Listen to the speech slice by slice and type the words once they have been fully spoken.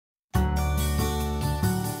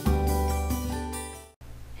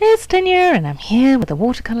It's Tanya and I'm here with a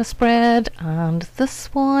watercolour spread, and this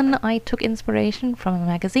one I took inspiration from a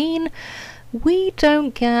magazine. We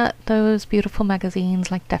don't get those beautiful magazines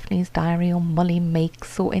like Daphne's Diary or Molly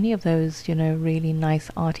Makes or any of those, really nice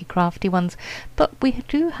arty crafty ones, but we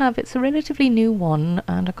do have, it's a relatively new one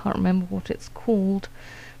and I can't remember what it's called.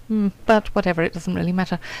 But whatever, it doesn't really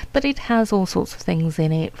matter. But it has all sorts of things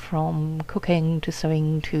in it, from cooking to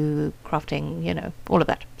sewing to crafting, all of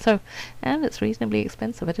that. So, and it's reasonably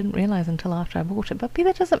expensive. I didn't realise until after I bought it, but be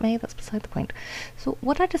that as it may, that's beside the point. So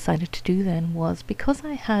what I decided to do then was, because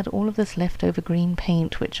I had all of this leftover green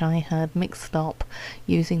paint, which I had mixed up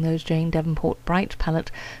using those Jane Davenport Bright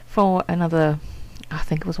palette for another, I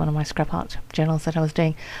think it was one of my scrap art journals that I was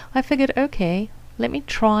doing, I figured, okay, let me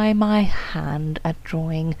try my hand at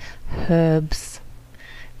drawing herbs.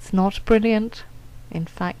 It's not brilliant. In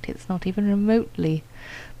fact, it's not even remotely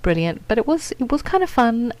brilliant, but it was kind of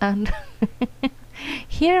fun. And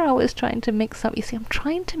here I was trying to mix up, I'm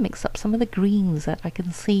trying to mix up some of the greens that I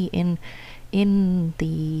can see in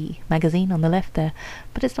the magazine on the left there,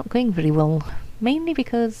 but it's not going very well, mainly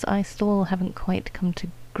because I still haven't quite come to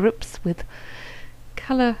grips with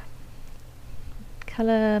colour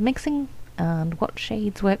mixing and what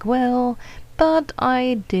shades work well. But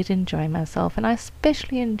I did enjoy myself, and I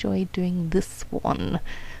especially enjoyed doing this one.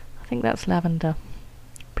 I think that's lavender,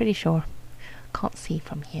 pretty sure. Can't see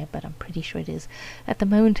from here, but I'm pretty sure it is. At the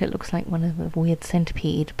moment it looks like one of the weird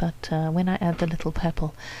centipede, but when I add the little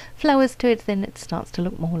purple flowers to it, then it starts to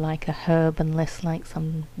look more like a herb and less like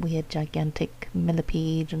some weird gigantic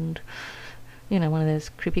millipede and one of those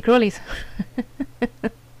creepy crawlies.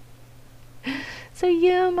 So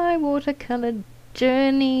yeah, my watercolour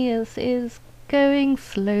journey is going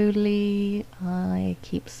slowly. I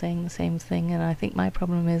keep saying the same thing, and I think my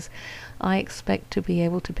problem is I expect to be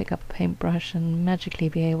able to pick up a paintbrush and magically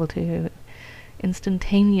be able to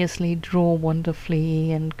instantaneously draw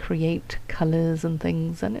wonderfully and create colours and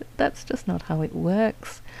things, and that's just not how it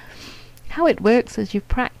works. How it works is you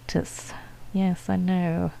practice. Yes, I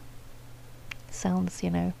know. Sounds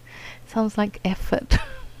like effort.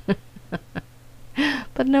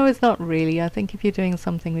 But no, it's not really. I think if you're doing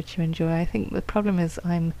something which you enjoy, I think the problem is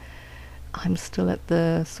I'm still at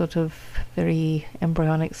the sort of very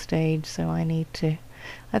embryonic stage, so I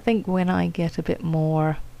think when I get a bit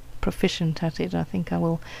more proficient at it, I think I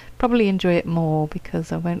will probably enjoy it more,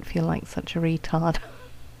 because I won't feel like such a retard.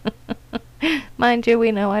 Mind you,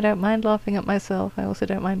 I don't mind laughing at myself. I also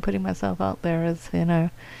don't mind putting myself out there as,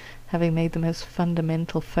 having made the most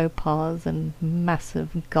fundamental faux pas and massive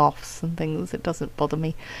gaffes and things. It doesn't bother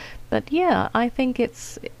me. But yeah, I think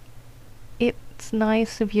it's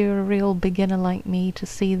nice if you're a real beginner like me to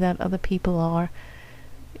see that other people are,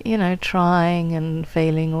 trying and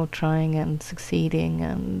failing or trying and succeeding,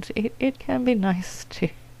 and it can be nice to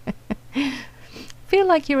feel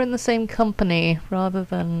like you're in the same company rather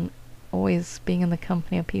than always being in the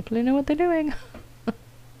company of people who know what they're doing.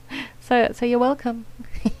 So you're welcome.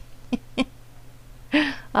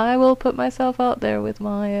 I will put myself out there with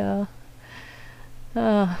my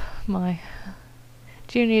my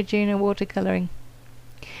junior watercolouring.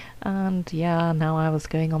 And yeah, now I was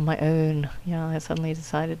going on my own. Yeah, I suddenly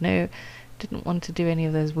decided no, didn't want to do any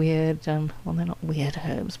of those weird, well, they're not weird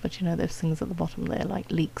herbs, but those things at the bottom there, like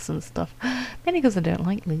leeks and stuff. Mainly because I don't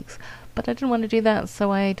like leeks, but I didn't want to do that,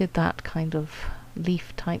 so I did that kind of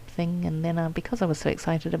leaf type thing. And then because I was so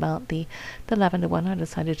excited about the lavender one, I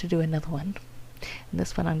decided to do another one. And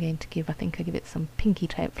this one I'm going to give, I think I give it some pinky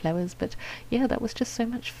type flowers. But yeah, that was just so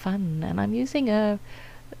much fun. And I'm using a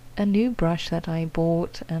new brush that I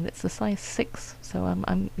bought, and it's a size 6, so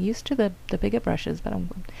I'm used to the bigger brushes, but I'm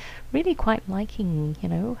really quite liking,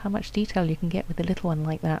 how much detail you can get with a little one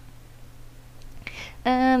like that.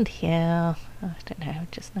 And here, I don't know,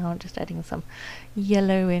 just now I'm just adding some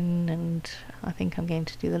yellow in, and I think I'm going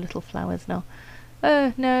to do the little flowers now.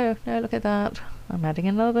 Oh no, look at that, I'm adding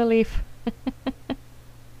another leaf.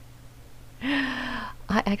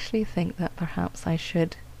 I actually think that perhaps I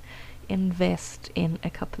should invest in a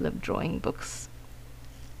couple of drawing books.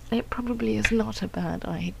 It probably is not a bad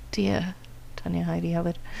idea, Tanya Heidi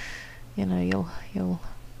Hubbard. You'll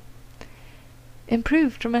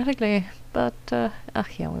improve dramatically, but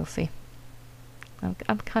yeah, we'll see. I'm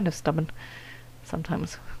kind of stubborn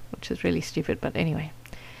sometimes, which is really stupid, but anyway.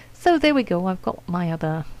 So there we go, I've got my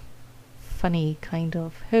other funny kind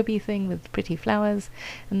of herby thing with pretty flowers,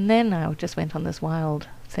 and then I just went on this wild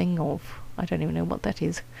thing of, I don't even know what that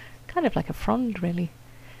is, kind of like a frond really,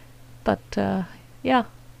 but yeah,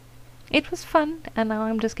 it was fun. And now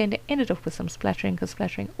I'm just going to end it off with some splattering, because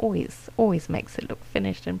splattering always makes it look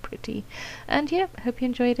finished and pretty. And yeah, hope you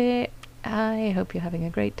enjoyed it. I hope you're having a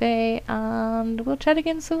great day, and we'll chat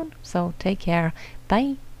again soon. So take care.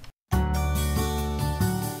 Bye.